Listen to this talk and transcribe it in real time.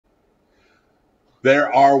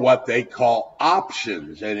There are what they call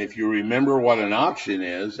options. And if you remember what an option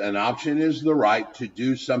is the right to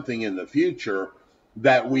do something in the future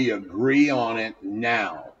that we agree on it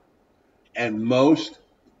now. And most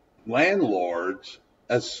landlords,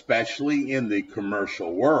 especially in the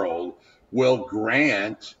commercial world, will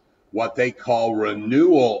grant what they call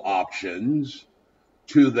renewal options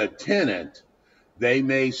to the tenant. They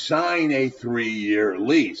may sign a 3-year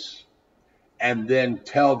lease and then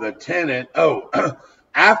tell the tenant, oh,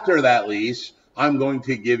 after that lease, I'm going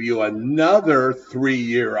to give you another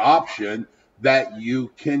 3-year option that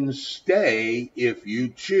you can stay if you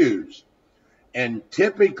choose. And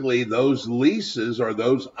typically those leases or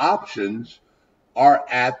those options are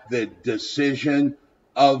at the decision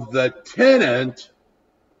of the tenant,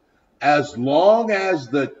 as long as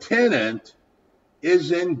the tenant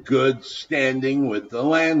is in good standing with the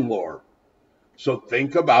landlord. So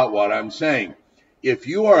think about what I'm saying. If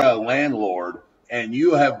you are a landlord and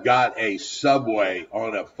you have got a Subway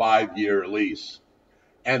on a 5-year lease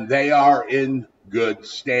and they are in good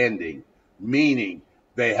standing, meaning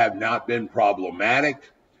they have not been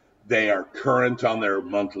problematic, they are current on their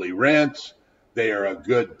monthly rents, they are a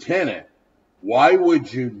good tenant, why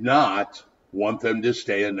would you not want them to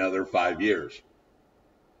stay another 5 years?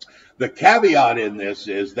 The caveat in this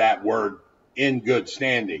is that word in good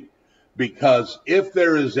standing. Because if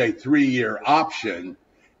there is a 3-year option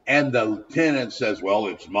and the tenant says, well,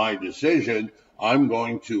 it's my decision, I'm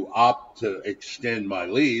going to opt to extend my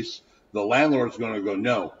lease, the landlord's going to go,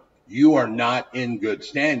 no, you are not in good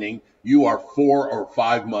standing. You are 4 or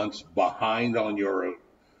 5 months behind on your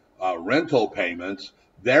rental payments.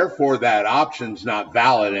 Therefore, that option's not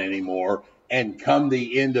valid anymore. And come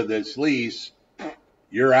the end of this lease,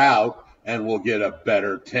 you're out and we'll get a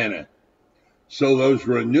better tenant. So those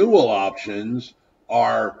renewal options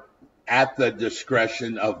are at the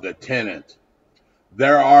discretion of the tenant.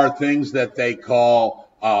 There are things that they call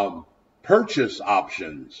purchase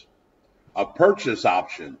options. A purchase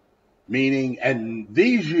option, meaning, and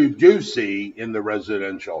these you do see in the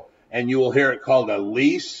residential, and you will hear it called a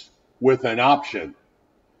lease with an option.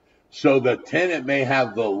 So the tenant may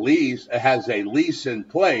have the lease, has a lease in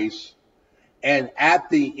place, and at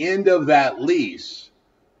the end of that lease,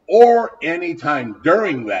 or anytime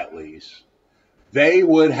during that lease, they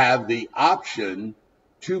would have the option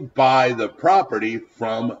to buy the property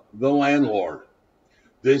from the landlord.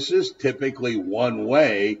 This is typically one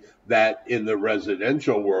way that in the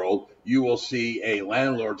residential world, you will see a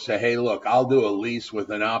landlord say, hey, look, I'll do a lease with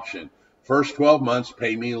an option. First 12 months,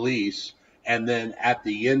 pay me lease. And then at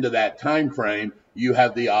the end of that time frame, you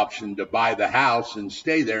have the option to buy the house and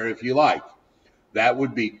stay there if you like. That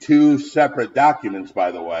would be 2 separate documents,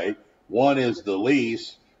 by the way. One is the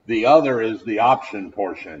lease, the other is the option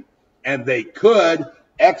portion. And they could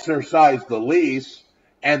exercise the lease,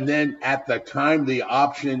 and then at the time the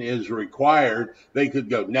option is required, they could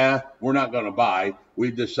go, nah, we're not going to buy.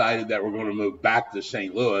 We've decided that we're going to move back to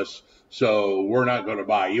St. Louis, so we're not going to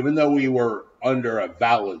buy. Even though we were under a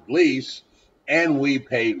valid lease and we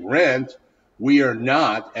paid rent, we are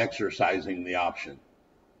not exercising the option.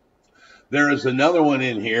 There is another one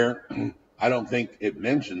in here. I don't think it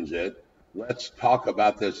mentions it. Let's talk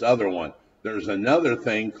about this other one. There's another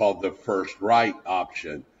thing called the first right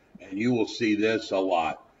option, and you will see this a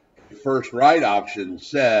lot. The first right option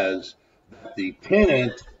says that the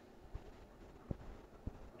tenant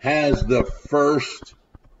has the first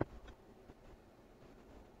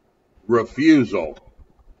refusal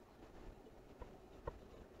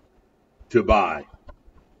to buy.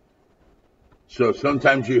 So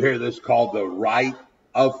sometimes you hear this called the right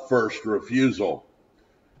of first refusal.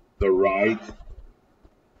 The right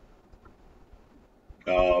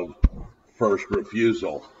of first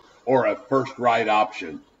refusal, or a first right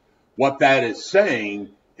option. What that is saying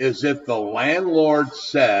is if the landlord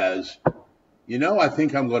says, you know, I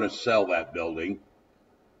think I'm going to sell that building,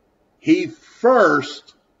 he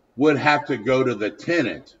first would have to go to the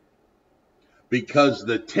tenant, because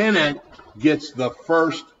the tenant gets the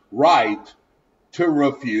first right to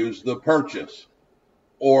refuse the purchase.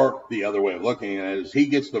 Or the other way of looking at it is he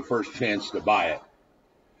gets the first chance to buy it.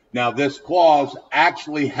 Now, this clause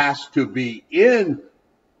actually has to be in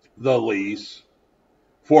the lease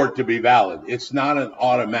for it to be valid. It's not an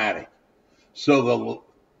automatic. So the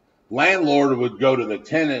landlord would go to the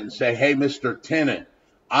tenant and say, hey, Mr. Tenant,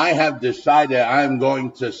 I have decided I'm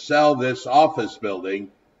going to sell this office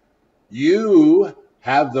building. You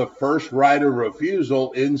have the first right of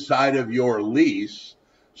refusal inside of your lease.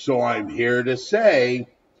 So I'm here to say,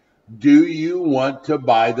 do you want to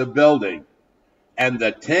buy the building? And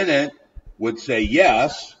the tenant would say,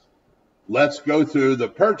 yes, let's go through the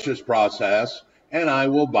purchase process. and I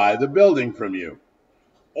will buy the building from you.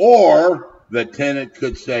 Or the tenant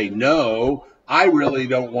could say, no, I really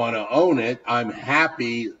don't want to own it. I'm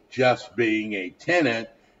happy just being a tenant.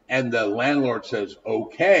 And the landlord says,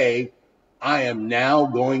 okay, I am now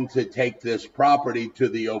going to take this property to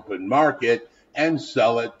the open market and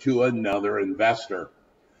sell it to another investor.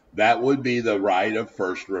 That would be the right of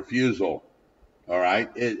first refusal. All right.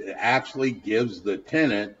 It actually gives the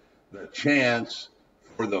tenant the chance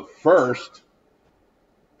for the first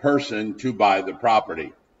person to buy the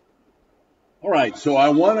property. All right, so I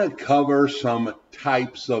want to cover some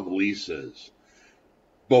types of leases.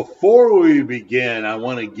 Before we begin, I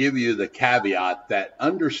want to give you the caveat that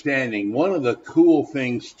understanding one of the cool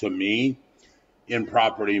things to me in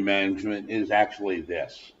property management is actually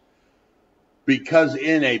this. Because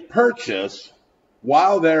in a purchase,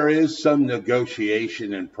 while there is some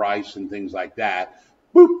negotiation in price and things like that,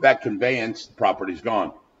 boop, that conveyance, the property's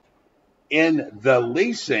gone. In the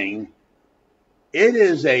leasing, it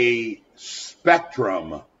is a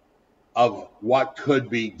spectrum of what could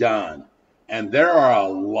be done. And there are a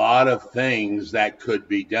lot of things that could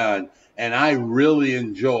be done. And I really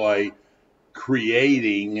enjoy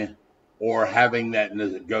creating or having that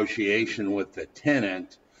negotiation with the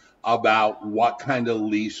tenant about what kind of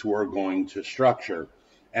lease we're going to structure.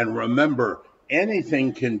 And remember,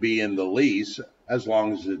 anything can be in the lease as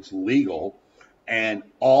long as it's legal and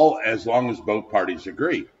as long as both parties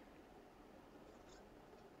agree.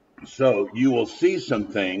 So you will see some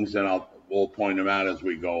things, and we'll point them out as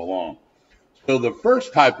we go along. So the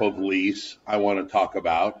first type of lease I want to talk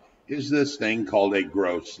about is this thing called a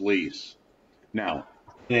gross lease. Now,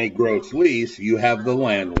 in a gross lease, you have the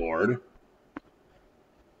landlord.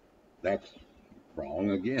 That's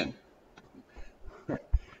wrong again. You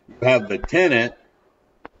have the tenant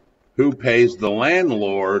who pays the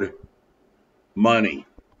landlord money.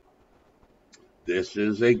 This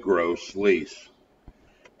is a gross lease.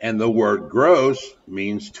 And the word gross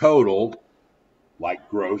means total, like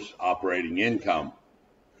gross operating income.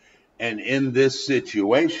 And in this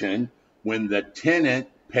situation, when the tenant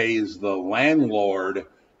pays the landlord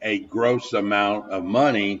a gross amount of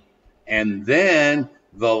money, and then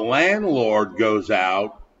the landlord goes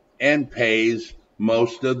out and pays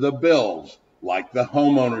most of the bills, like the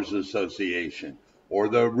homeowners association or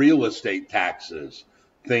the real estate taxes,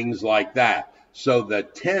 things like that. So the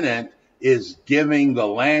tenant is giving the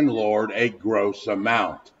landlord a gross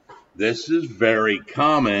amount. This is very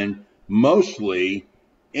common, mostly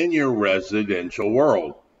in your residential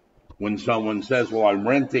world. When someone says, well, I'm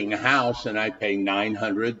renting a house and I pay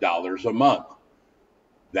 $900 a month,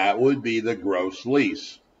 that would be the gross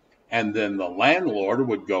lease. And then the landlord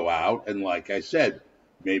would go out and, like I said,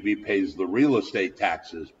 maybe pays the real estate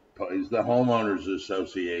taxes, pays the homeowners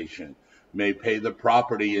association, may pay the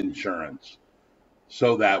property insurance.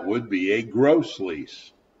 So that would be a gross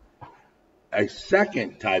lease. A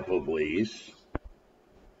second type of lease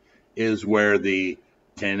is where the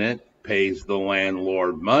tenant pays the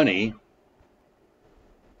landlord money.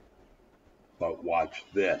 But watch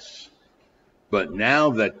this. But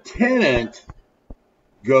now the tenant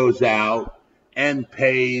goes out and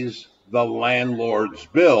pays the landlord's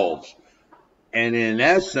bills. And in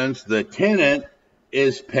essence, the tenant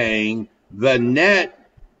is paying the net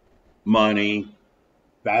money.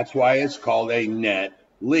 That's why it's called a net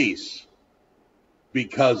lease,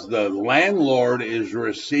 because the landlord is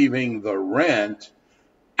receiving the rent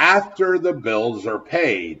after the bills are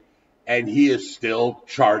paid, and he is still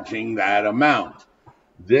charging that amount.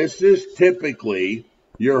 This is typically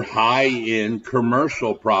your high-end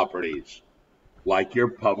commercial properties, like your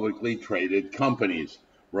publicly traded companies.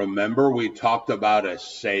 Remember, we talked about a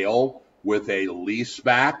sale with a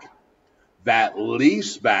leaseback? That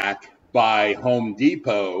leaseback by Home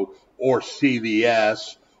Depot or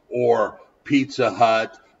CVS or Pizza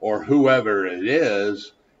Hut or whoever it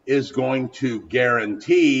is going to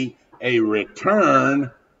guarantee a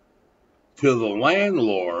return to the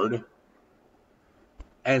landlord.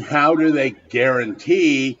 And how do they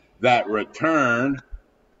guarantee that return?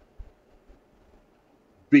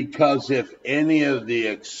 Because if any of the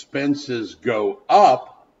expenses go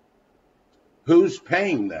up, who's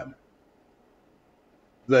paying them?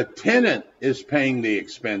 The tenant is paying the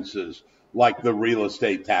expenses, like the real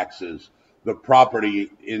estate taxes, the property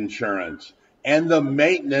insurance, and the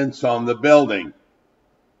maintenance on the building.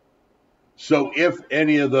 So if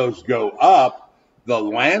any of those go up, the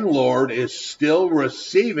landlord is still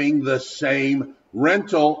receiving the same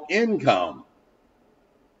rental income.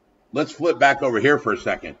 Let's flip back over here for a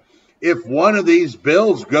second. If one of these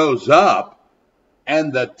bills goes up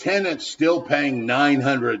and the tenant's still paying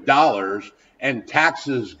 $900 and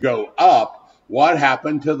taxes go up, what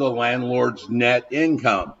happened to the landlord's net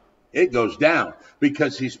income? It goes down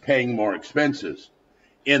because he's paying more expenses.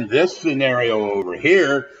 In this scenario over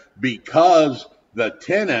here, because the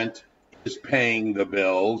tenant is paying the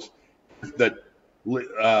bills, if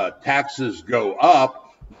the taxes go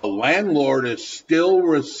up, the landlord is still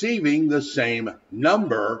receiving the same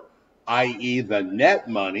number, i.e. the net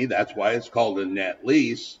money. That's why it's called a net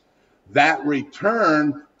lease. That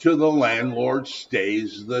return to the landlord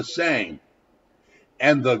stays the same.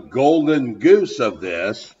 And the golden goose of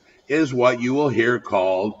this is what you will hear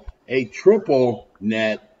called a triple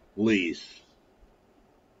net lease.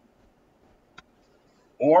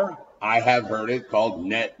 Or I have heard it called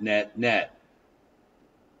net, net, net.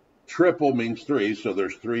 Triple means three, so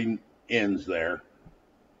there's three ends there.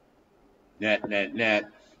 Net, net, net.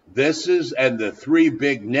 This is, and the three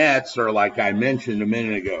big nets are like I mentioned a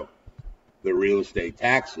minute ago. The real estate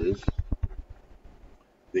taxes,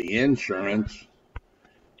 the insurance,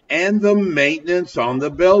 and the maintenance on the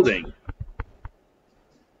building.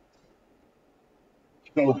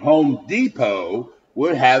 So Home Depot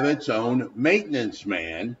would have its own maintenance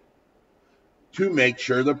man to make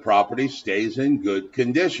sure the property stays in good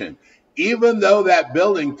condition. Even though that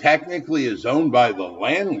building technically is owned by the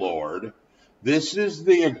landlord, this is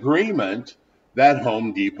the agreement that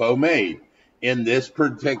Home Depot made. In this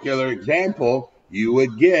particular example, you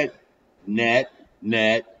would get net,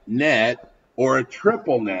 net, net, or a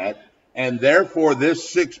triple net, and therefore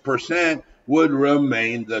this 6% would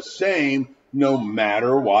remain the same no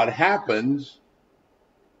matter what happens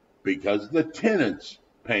because the tenant's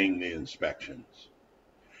paying the inspections.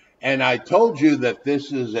 And I told you that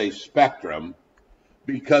this is a spectrum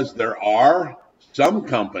because there are some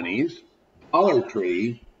companies, Dollar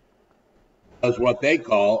Tree does what they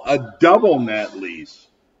call a double net lease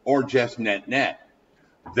or just net net.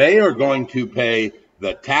 They are going to pay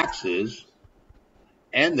the taxes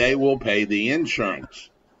and they will pay the insurance.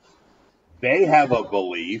 They have a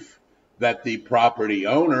belief that the property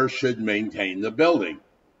owner should maintain the building.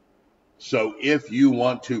 So if you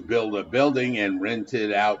want to build a building and rent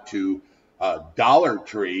it out to Dollar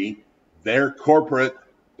Tree, their corporate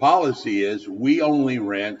policy is we only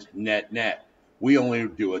rent net net. We only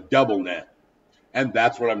do a double net. And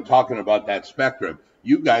that's what I'm talking about, that spectrum.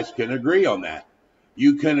 You guys can agree on that.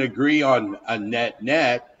 You can agree on a net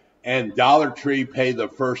net and Dollar Tree pay the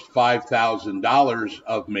first $5,000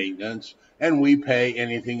 of maintenance and we pay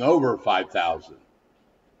anything over $5,000.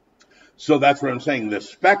 So that's what I'm saying, the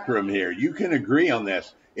spectrum here, you can agree on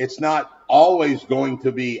this. It's not always going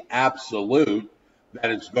to be absolute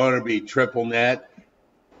that it's going to be triple net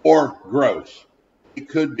or gross. It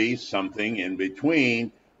could be something in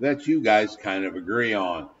between that you guys kind of agree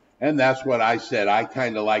on. And that's what I said. I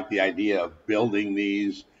kind of like the idea of building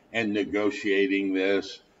these and negotiating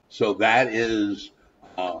this. So that is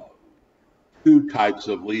two types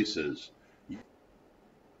of leases.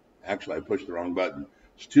 Actually, I pushed the wrong button.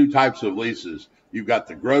 It's two types of leases. You've got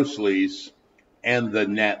the gross lease and the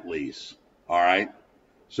net lease. All right.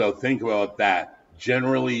 So think about that.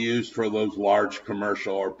 Generally used for those large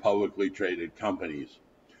commercial or publicly traded companies.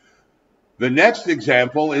 The next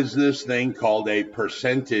example is this thing called a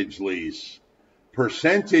percentage lease.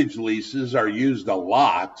 Percentage leases are used a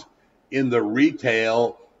lot in the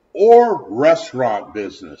retail or restaurant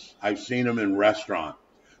business. I've seen them in restaurant.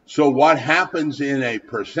 So what happens in a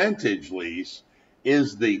percentage lease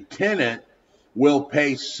is the tenant will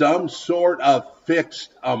pay some sort of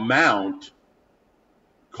fixed amount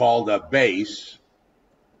called a base,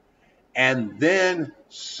 and then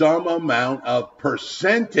some amount of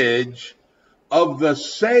percentage of the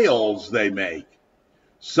sales they make.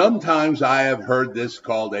 Sometimes I have heard this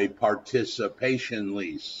called a participation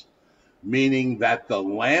lease, meaning that the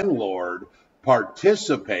landlord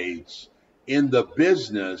participates in the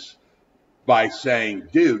business by saying,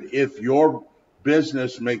 dude, if your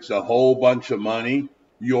business makes a whole bunch of money,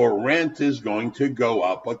 your rent is going to go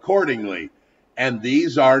up accordingly. And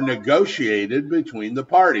these are negotiated between the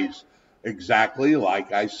parties, exactly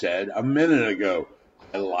like I said a minute ago.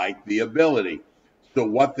 I like the ability. So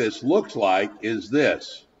what this looks like is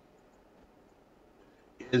this.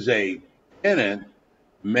 Is a tenant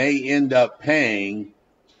may end up paying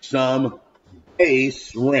some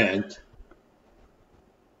base rent,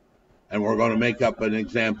 and we're going to make up an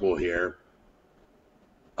example here,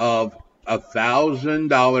 of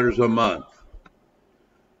 $1,000 a month,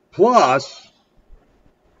 plus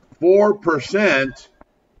 4%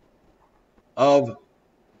 of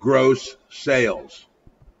gross sales.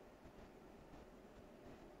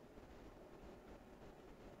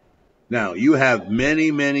 Now, you have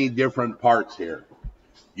many, many different parts here.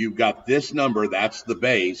 You've got this number, that's the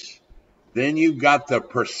base. Then you've got the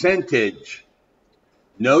percentage.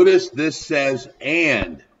 Notice this says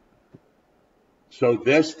and. So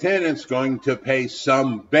this tenant's going to pay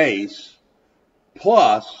some base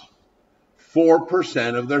plus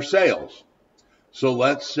 4% of their sales. So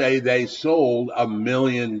let's say they sold $1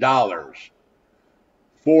 million.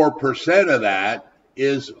 4% of that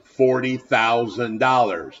is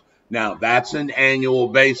 $40,000. Now that's an annual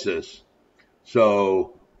basis.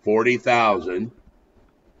 So $40,000.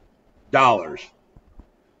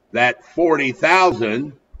 That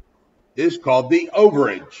 $40,000 is called the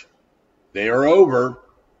overage. They are over.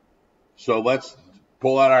 So let's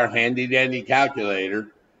pull out our handy dandy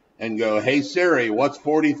calculator and go, hey Siri, what's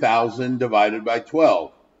 40,000 divided by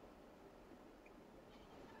 12?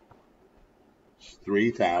 It's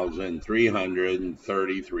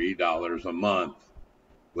 $3,333 a month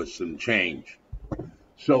with some change.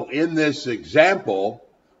 So in this example,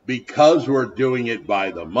 because we're doing it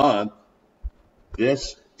by the month,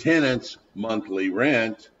 this tenant's monthly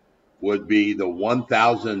rent would be the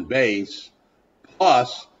 1,000 base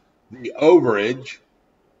plus the overage,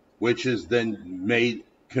 which is then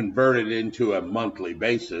converted into a monthly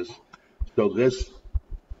basis. So this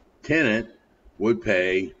tenant would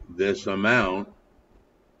pay this amount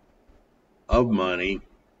of money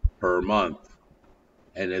per month,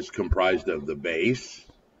 and it's comprised of the base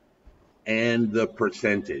and the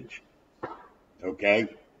percentage. Okay?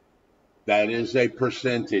 That is a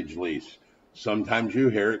percentage lease. Sometimes you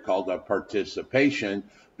hear it called a participation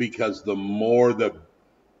because the more the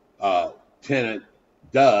tenant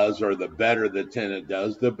does, or the better the tenant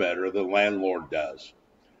does, the better the landlord does.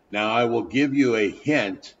 Now, I will give you a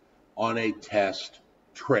hint on a test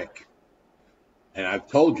trick. And I've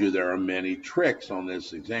told you there are many tricks on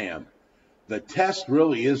this exam. The test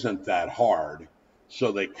really isn't that hard,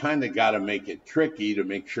 so they kind of got to make it tricky to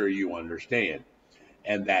make sure you understand.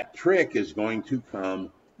 And that trick is going to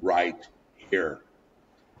come right here.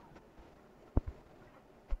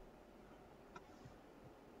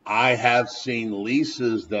 I have seen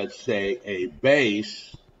leases that say a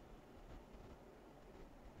base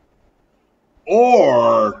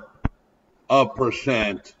or a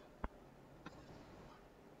percent.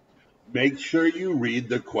 Make sure you read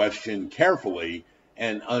the question carefully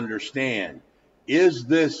and understand, is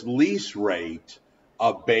this lease rate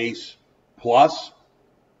a base plus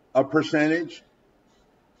a percentage?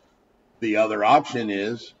 The other option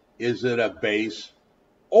is it a base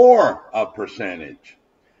or a percentage?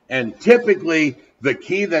 And typically, the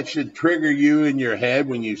key that should trigger you in your head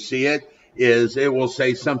when you see it is it will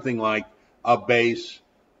say something like a base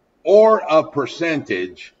or a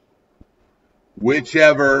percentage,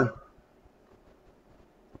 whichever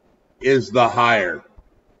is the higher.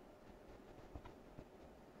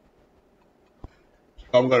 So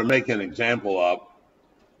I'm going to make an example up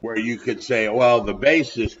where you could say, well, the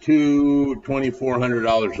base is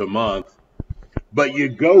 $2,400 a month, but you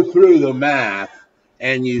go through the math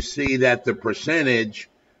and you see that the percentage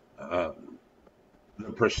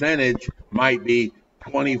might be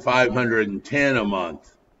 $2,510 a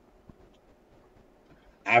month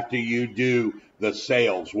after you do the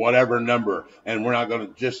sales, whatever number, and we're not going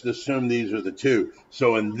to just assume these are the two.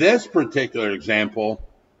 So in this particular example,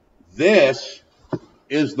 this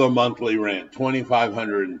is the monthly rent,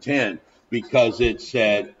 $2,510, because it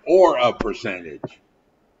said or a percentage.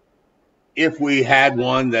 If we had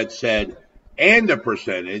one that said and a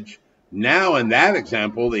percentage, now in that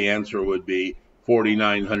example, the answer would be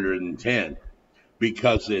 $4,910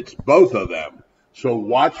 because it's both of them. So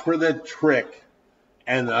watch for the trick.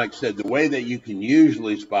 And like I said, the way that you can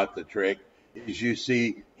usually spot the trick is you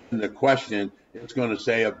see in the question, it's going to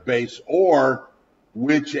say a base or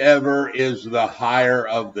whichever is the higher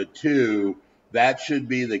of the two. That should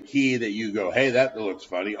be the key that you go, hey, that looks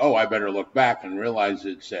funny. Oh, I better look back and realize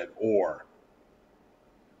it said or.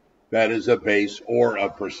 That is a base or a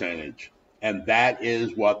percentage. And that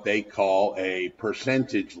is what they call a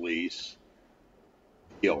percentage lease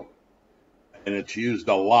deal. And it's used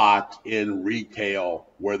a lot in retail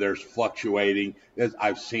where there's fluctuating.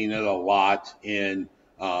 I've seen it a lot in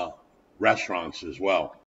restaurants as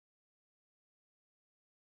well.